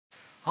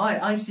Hi,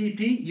 I'm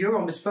CP, you're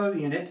on Bespoke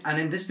Unit, and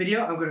in this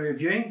video I'm going to be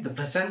reviewing the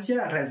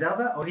Plasencia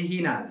Reserva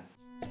Original.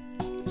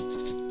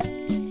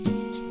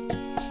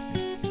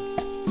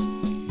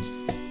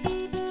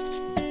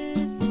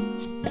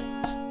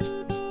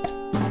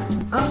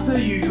 As per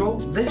usual,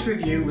 this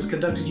review was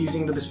conducted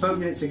using the Bespoke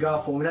Unit Cigar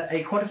Formula,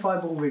 a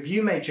quantifiable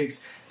review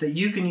matrix that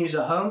you can use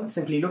at home.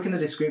 Simply look in the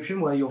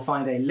description where you'll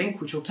find a link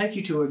which will take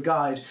you to a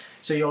guide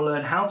so you'll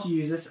learn how to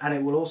use this, and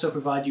it will also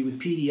provide you with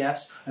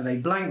PDFs of a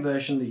blank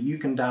version that you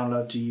can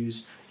download to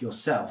use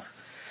yourself.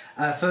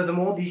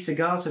 Furthermore, these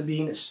cigars have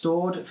been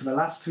stored for the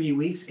last 3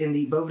 weeks in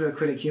the Boveda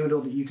acrylic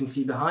humidor that you can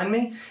see behind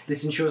me.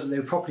 This ensures that they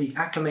were properly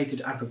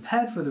acclimated and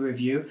prepared for the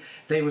review.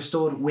 They were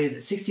stored with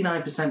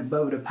 69%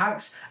 Boveda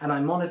packs, and I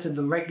monitored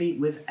them regularly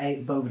with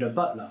a Boveda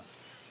Butler.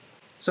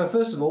 So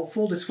first of all,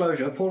 full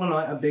disclosure, Paul and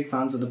I are big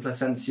fans of the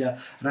Plasencia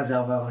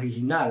Reserva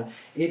Original.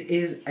 It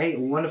is a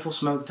wonderful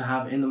smoke to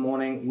have in the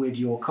morning with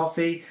your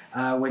coffee,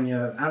 when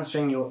you're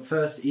answering your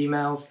first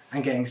emails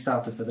and getting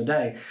started for the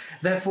day.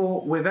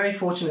 Therefore, we're very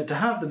fortunate to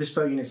have the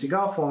Bespoke Unit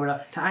Cigar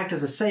Formula to act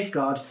as a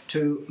safeguard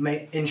to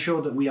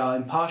ensure that we are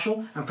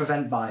impartial and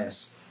prevent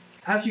bias.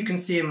 As you can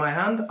see in my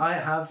hand, I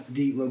have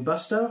the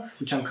Robusto,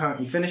 which I'm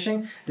currently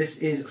finishing. This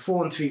is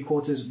 4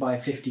 3/4 by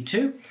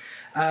 52.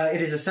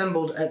 It is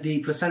assembled at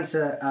the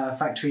Plasencia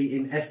factory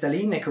in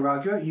Estelí,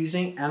 Nicaragua,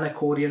 using an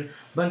accordion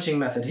bunching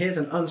method. Here's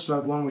an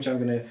unsmoked one, which I'm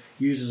going to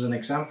use as an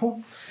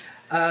example.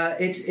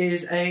 It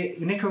is a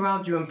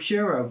Nicaraguan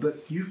puro,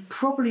 but you've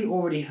probably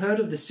already heard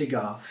of this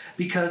cigar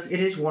because it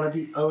is one of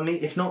the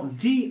only, if not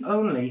the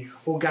only,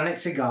 organic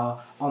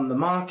cigar on the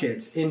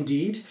market.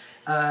 Indeed,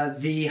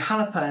 the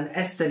Jalapa and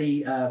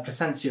Estelí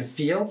Plasencia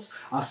fields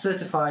are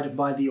certified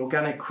by the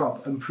Organic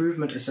Crop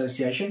Improvement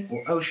Association,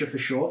 or OSHA for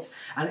short,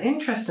 and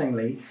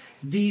interestingly,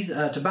 these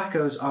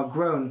tobaccos are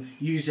grown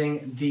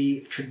using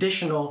the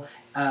traditional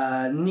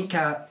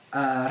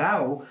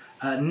Nicarao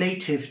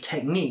native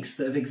techniques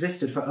that have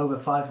existed for over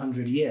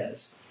 500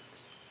 years.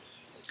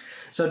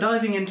 So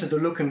diving into the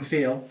look and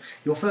feel,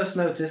 you'll first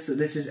notice that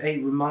this is a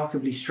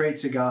remarkably straight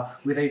cigar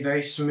with a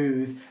very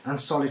smooth and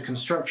solid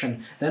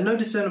construction. There are no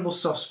discernible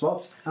soft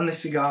spots, and this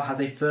cigar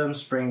has a firm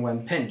spring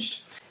when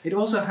pinched. It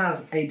also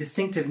has a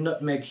distinctive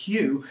nutmeg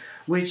hue,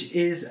 which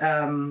is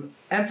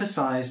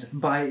emphasized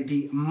by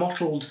the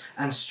mottled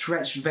and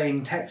stretched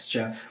vein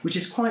texture, which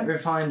is quite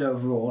refined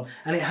overall,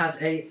 and it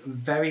has a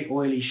very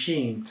oily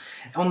sheen.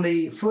 On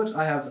the foot,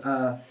 I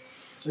have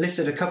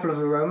listed a couple of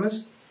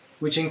aromas,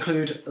 which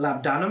include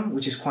labdanum,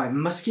 which is quite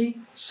musky,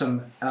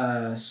 some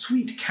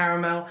sweet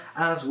caramel,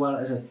 as well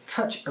as a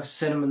touch of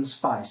cinnamon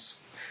spice.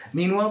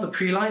 Meanwhile, the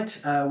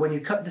pre-light, when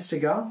you cut the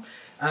cigar,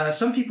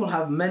 some people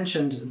have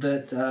mentioned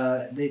that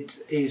it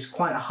is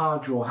quite a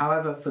hard draw.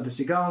 However, for the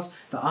cigars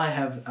that I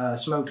have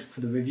smoked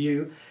for the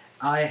review,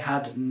 I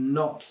had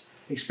not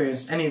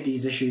experienced any of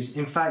these issues.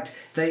 In fact,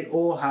 they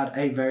all had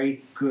a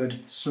very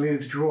good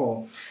smooth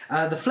draw.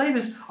 The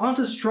flavours aren't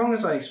as strong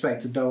as I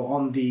expected though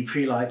on the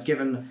pre-light,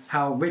 given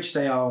how rich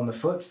they are on the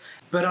foot,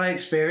 but I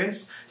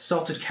experienced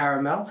salted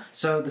caramel,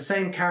 so the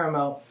same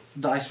caramel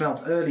that I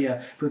smelt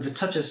earlier with the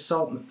touch of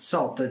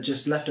salt that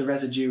just left a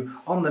residue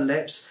on the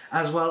lips,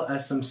 as well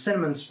as some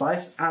cinnamon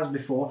spice as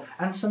before,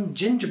 and some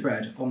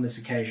gingerbread on this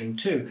occasion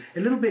too. A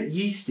little bit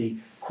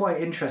yeasty,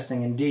 quite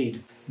interesting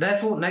indeed.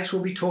 Therefore, next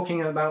we'll be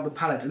talking about the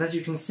palate, and as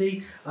you can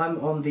see, I'm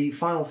on the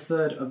final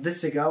third of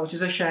this cigar, which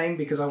is a shame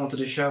because I wanted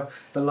to show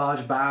the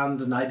large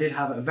band, and I did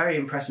have a very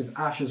impressive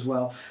ash as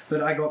well,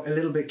 but I got a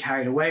little bit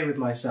carried away with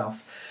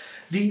myself.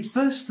 The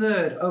first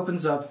third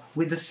opens up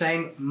with the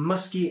same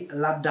musky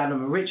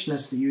labdanum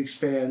richness that you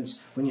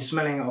experience when you're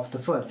smelling it off the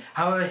foot.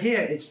 However, here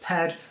it's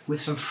paired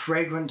with some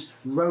fragrant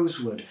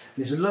rosewood,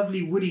 this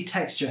lovely woody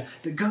texture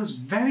that goes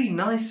very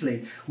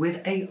nicely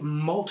with a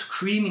malt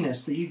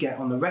creaminess that you get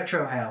on the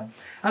retrohale.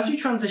 As you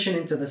transition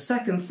into the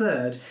second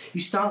third,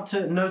 you start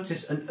to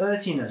notice an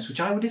earthiness, which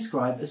I would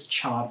describe as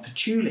charred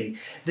patchouli.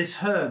 This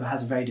herb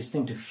has a very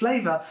distinctive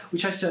flavour,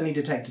 which I certainly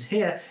detected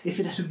here if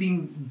it had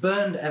been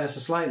burned ever so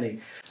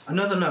slightly.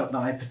 Another note that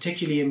I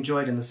particularly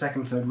enjoyed in the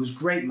second third was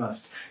grape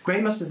must.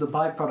 Grape must is the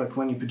byproduct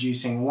when you're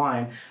producing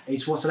wine.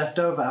 It's what's left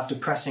over after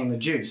pressing the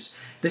juice.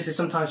 This is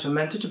sometimes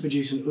fermented to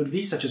produce an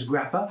udvi such as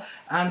grappa,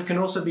 and can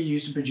also be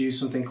used to produce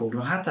something called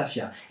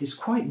ratafia. It's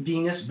quite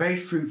vinous, very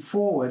fruit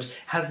forward,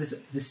 has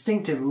this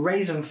distinctive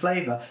raisin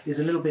flavour, is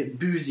a little bit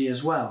boozy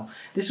as well.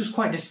 This was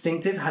quite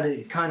distinctive, had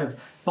a kind of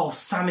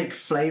balsamic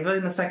flavour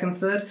in the second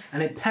third,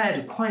 and it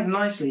paired quite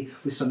nicely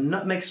with some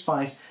nutmeg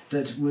spice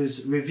that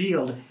was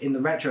revealed in the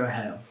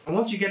retrohale. And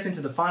once you get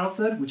into the final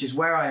third, which is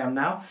where I am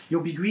now,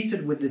 you'll be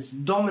greeted with this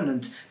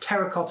dominant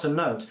terracotta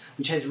note,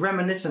 which is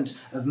reminiscent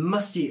of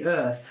musty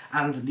earth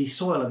and the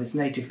soil of its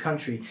native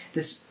country.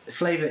 This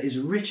flavour is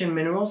rich in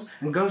minerals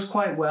and goes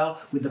quite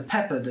well with the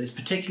pepper that is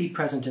particularly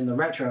present in the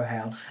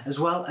retrohale, as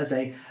well as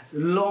a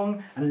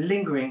long and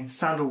lingering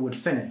sandalwood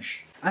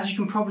finish. As you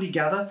can probably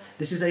gather,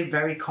 this is a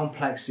very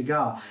complex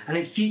cigar, and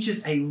it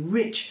features a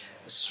rich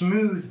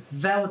smooth,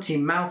 velvety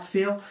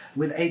mouthfeel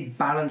with a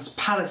balanced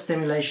palate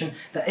stimulation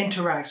that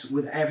interacts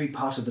with every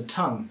part of the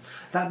tongue.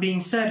 That being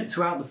said,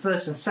 throughout the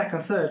first and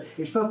second third,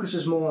 it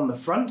focuses more on the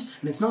front,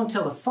 and it's not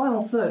until the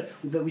final third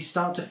that we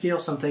start to feel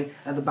something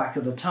at the back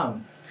of the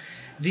tongue.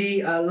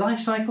 The life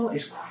cycle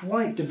is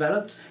quite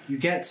developed. You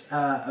get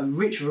a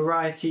rich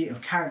variety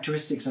of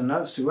characteristics and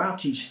notes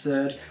throughout each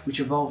third, which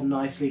evolve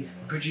nicely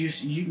and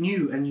produce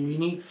new and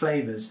unique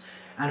flavours.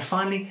 And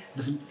finally,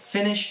 the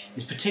finish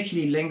is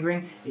particularly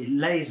lingering. It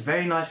lays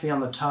very nicely on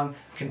the tongue,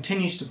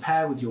 continues to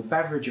pair with your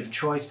beverage of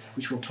choice,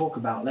 which we'll talk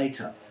about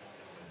later.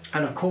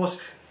 And of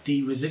course,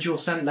 the residual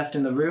scent left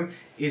in the room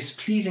is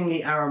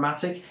pleasingly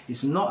aromatic.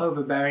 It's not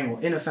overbearing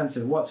or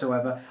inoffensive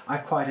whatsoever. I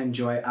quite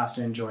enjoy it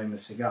after enjoying the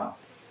cigar.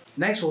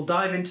 Next, we'll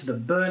dive into the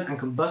burn and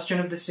combustion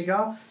of this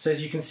cigar. So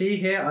as you can see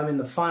here, I'm in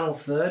the final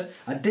third.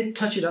 I did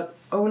touch it up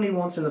only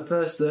once in the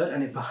first third,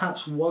 and it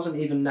perhaps wasn't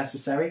even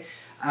necessary.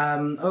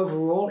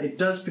 Overall, it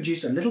does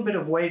produce a little bit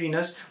of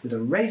waviness with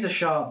a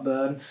razor-sharp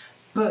burn,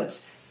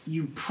 but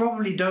you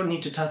probably don't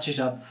need to touch it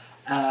up.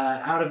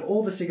 Out of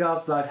all the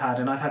cigars that I've had,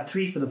 and I've had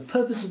 3 for the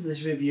purpose of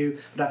this review,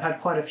 but I've had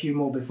quite a few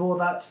more before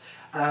that,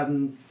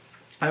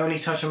 I only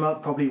touch them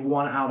up probably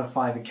 1 out of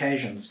 5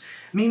 occasions.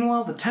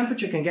 Meanwhile, the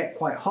temperature can get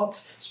quite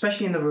hot,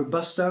 especially in the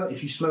Robusto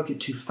if you smoke it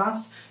too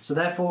fast, so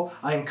therefore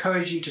I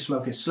encourage you to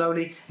smoke it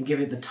slowly and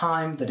give it the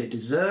time that it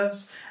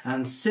deserves.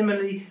 And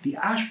similarly, the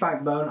ash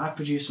backbone, I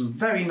produce some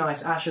very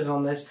nice ashes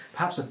on this,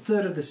 perhaps a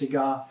third of the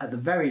cigar at the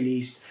very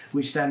least,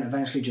 which then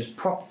eventually just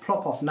plop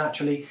off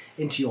naturally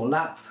into your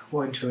lap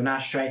or into an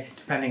ashtray,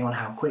 depending on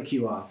how quick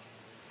you are.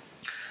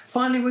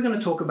 Finally, we're going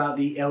to talk about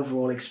the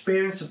overall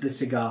experience of the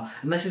cigar,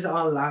 and this is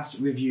our last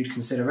reviewed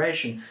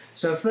consideration.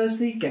 So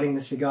firstly, getting the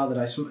cigar that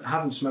I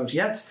haven't smoked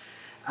yet,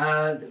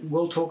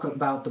 we'll talk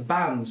about the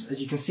bands.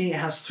 As you can see, it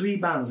has 3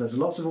 bands. There's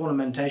lots of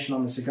ornamentation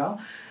on the cigar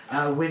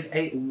with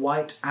a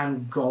white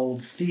and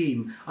gold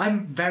theme.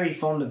 I'm very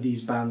fond of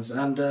these bands,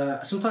 and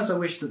sometimes I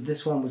wish that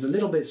this one was a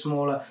little bit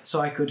smaller so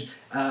I could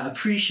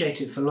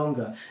appreciate it for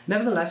longer.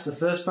 Nevertheless, the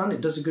first band,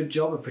 it does a good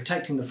job of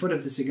protecting the foot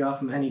of the cigar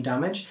from any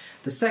damage.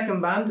 The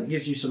second band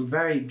gives you some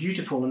very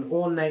beautiful and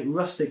ornate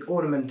rustic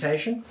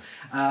ornamentation,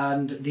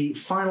 and the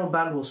final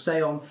band will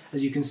stay on,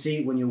 as you can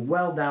see, when you're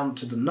well down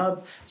to the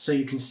nub, so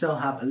you can still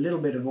have a little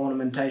bit of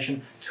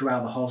ornamentation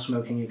throughout the whole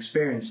smoking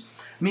experience.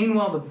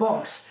 Meanwhile, the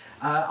box,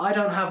 I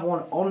don't have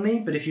one on me,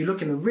 but if you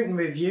look in the written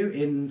review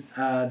in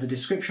the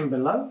description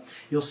below,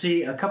 you'll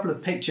see a couple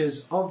of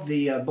pictures of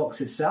the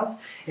box itself.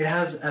 It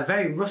has a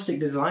very rustic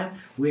design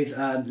with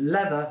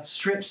leather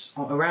strips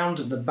around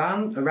the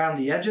band, around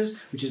the edges,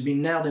 which has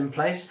been nailed in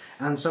place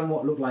and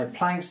somewhat look like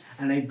planks,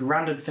 and a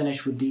branded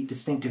finish with the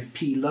distinctive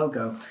P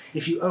logo.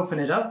 If you open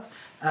it up,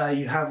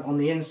 you have on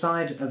the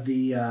inside of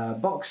the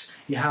box,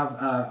 you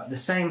have the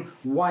same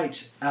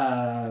white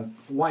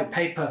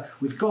paper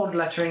with gold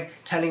lettering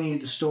telling you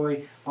the story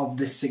of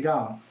this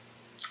cigar.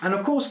 And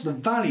of course, the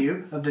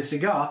value of the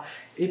cigar,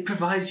 it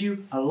provides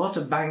you a lot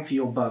of bang for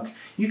your buck.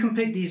 You can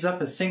pick these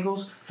up as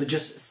singles for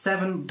just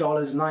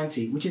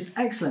 $7.90, which is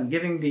excellent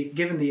given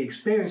the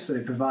experience that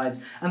it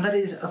provides, and that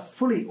it is a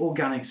fully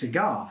organic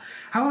cigar.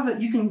 However,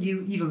 you can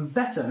do even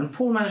better, and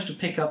Paul managed to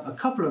pick up a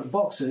couple of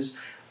boxes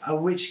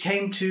which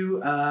came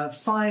to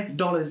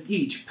 $5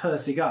 each per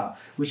cigar,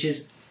 which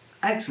is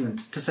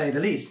excellent to say the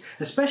least,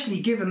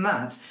 especially given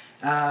that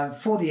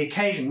for the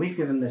occasion we've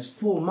given this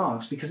full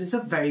marks because it's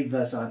a very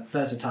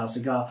versatile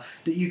cigar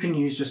that you can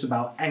use just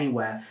about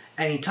anywhere,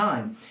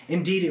 anytime.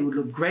 Indeed, it would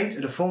look great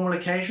at a formal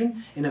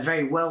occasion in a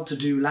very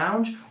well-to-do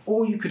lounge,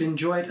 or you could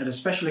enjoy it at a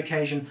special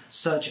occasion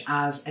such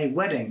as a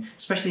wedding,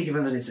 especially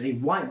given that it's a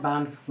white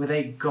band with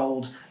a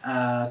gold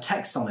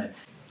text on it.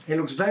 It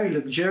looks very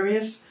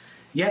luxurious,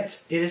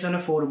 yet it is an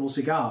affordable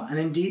cigar, and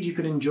indeed you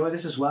could enjoy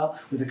this as well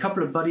with a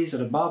couple of buddies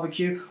at a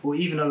barbecue or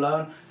even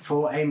alone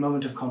for a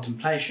moment of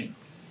contemplation.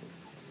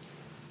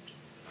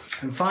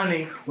 And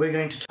finally, we're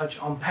going to touch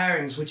on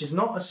pairings, which is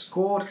not a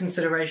scored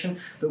consideration,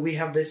 but we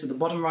have this at the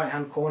bottom right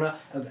hand corner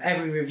of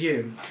every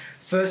review.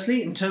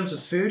 Firstly, in terms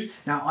of food,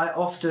 now I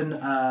often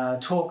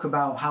talk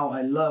about how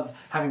I love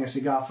having a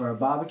cigar for a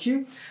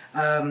barbecue.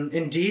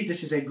 Indeed,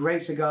 this is a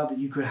great cigar that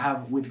you could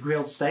have with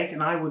grilled steak,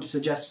 and I would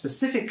suggest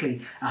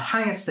specifically a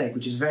hanger steak,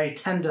 which is very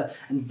tender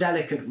and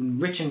delicate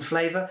and rich in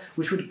flavour,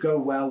 which would go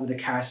well with the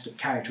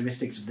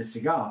characteristics of this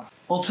cigar.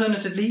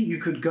 Alternatively, you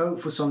could go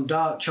for some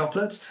dark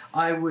chocolate.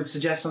 I would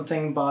suggest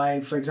something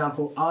by, for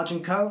example,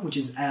 Argenco, which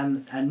is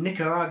a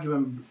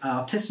Nicaraguan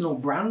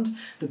artisanal brand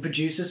that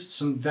produces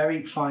some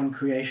very fine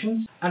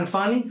creations. And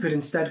finally, you could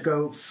instead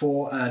go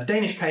for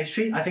Danish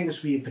pastry. I think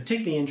this would be a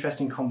particularly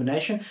interesting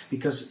combination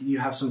because you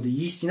have some of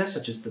the yeastiness,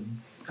 such as the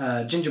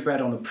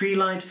gingerbread on the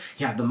pre-light,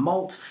 you have the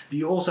malt, but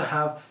you also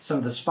have some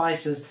of the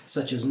spices,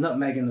 such as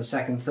nutmeg in the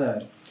second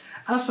third.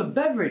 As for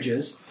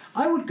beverages,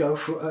 I would go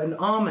for an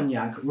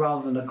Armagnac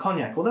rather than a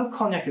cognac. Although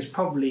cognac is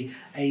probably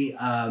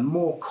a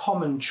more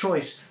common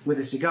choice with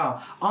a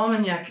cigar,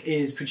 Armagnac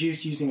is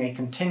produced using a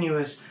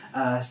continuous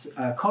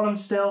column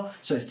still,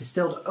 so it's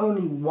distilled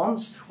only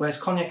once,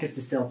 whereas cognac is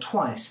distilled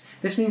twice.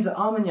 This means that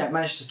Armagnac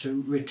manages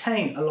to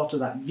retain a lot of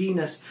that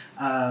vinous,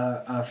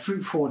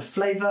 fruit-forward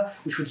flavour,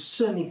 which would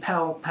certainly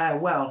pair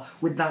well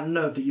with that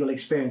note that you'll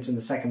experience in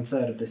the second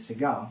third of this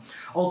cigar.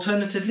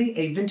 Alternatively,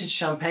 a vintage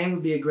champagne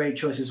would be a great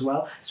choice as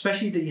well,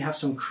 especially that you have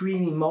some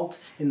creamy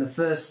malt in the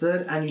first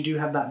third and you do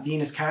have that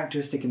vinous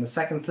characteristic in the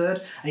second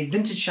third. A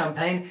vintage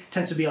champagne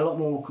tends to be a lot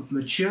more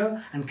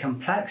mature and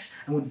complex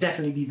and would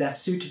definitely be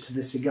best suited to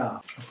this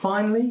cigar.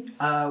 Finally,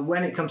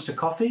 when it comes to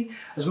coffee,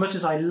 as much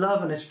as I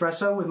love an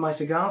espresso with my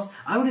cigars,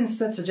 I would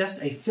instead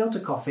suggest a filter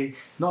coffee.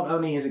 Not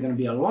only is it going to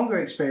be a longer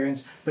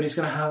experience, but it's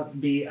going to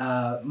be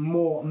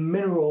more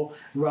mineral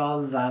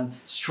rather than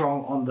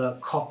strong on the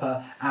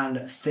copper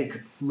and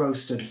thick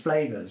roasted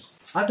flavors.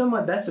 I've done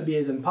my best to be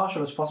as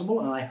impartial as possible,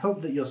 and I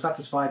hope that you're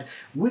satisfied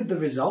with the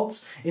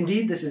results.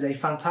 Indeed, this is a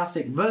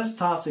fantastic,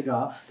 versatile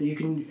cigar that you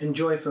can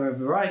enjoy for a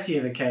variety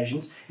of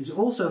occasions. It's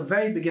also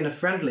very beginner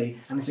friendly,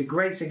 and it's a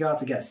great cigar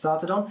to get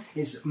started on.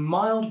 It's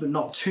mild but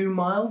not too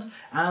mild,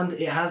 and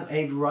it has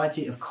a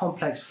variety of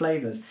complex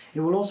flavors.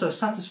 It will also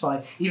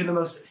satisfy even the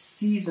most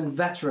seasoned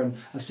veteran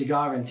of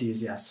cigar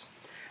enthusiasts.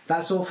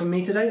 That's all from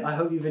me today. I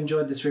hope you've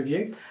enjoyed this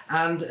review.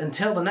 And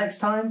until the next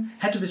time,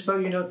 head to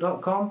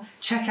bespokeunit.com,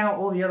 check out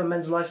all the other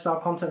men's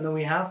lifestyle content that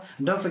we have,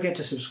 and don't forget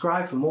to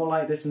subscribe for more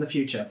like this in the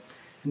future.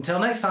 Until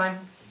next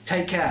time,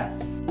 take care.